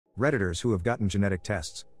Redditors who have gotten genetic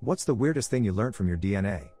tests, what's the weirdest thing you learned from your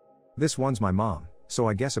DNA? This one's my mom, so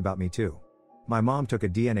I guess about me too. My mom took a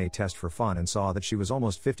DNA test for fun and saw that she was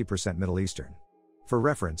almost 50% Middle Eastern. For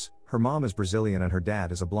reference, her mom is Brazilian and her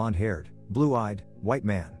dad is a blonde-haired, blue-eyed, white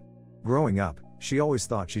man. Growing up, she always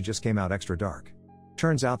thought she just came out extra dark.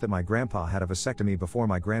 Turns out that my grandpa had a vasectomy before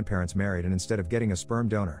my grandparents married, and instead of getting a sperm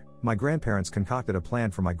donor, my grandparents concocted a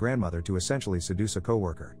plan for my grandmother to essentially seduce a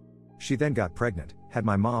coworker. She then got pregnant, had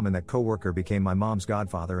my mom, and that coworker became my mom's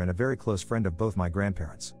godfather and a very close friend of both my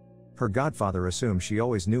grandparents. Her godfather assumed she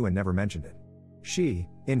always knew and never mentioned it. She,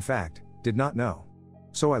 in fact, did not know.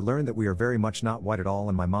 So I learned that we are very much not white at all,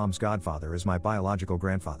 and my mom's godfather is my biological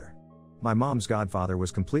grandfather. My mom's godfather was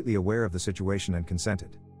completely aware of the situation and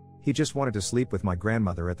consented. He just wanted to sleep with my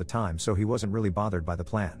grandmother at the time, so he wasn't really bothered by the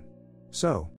plan. So,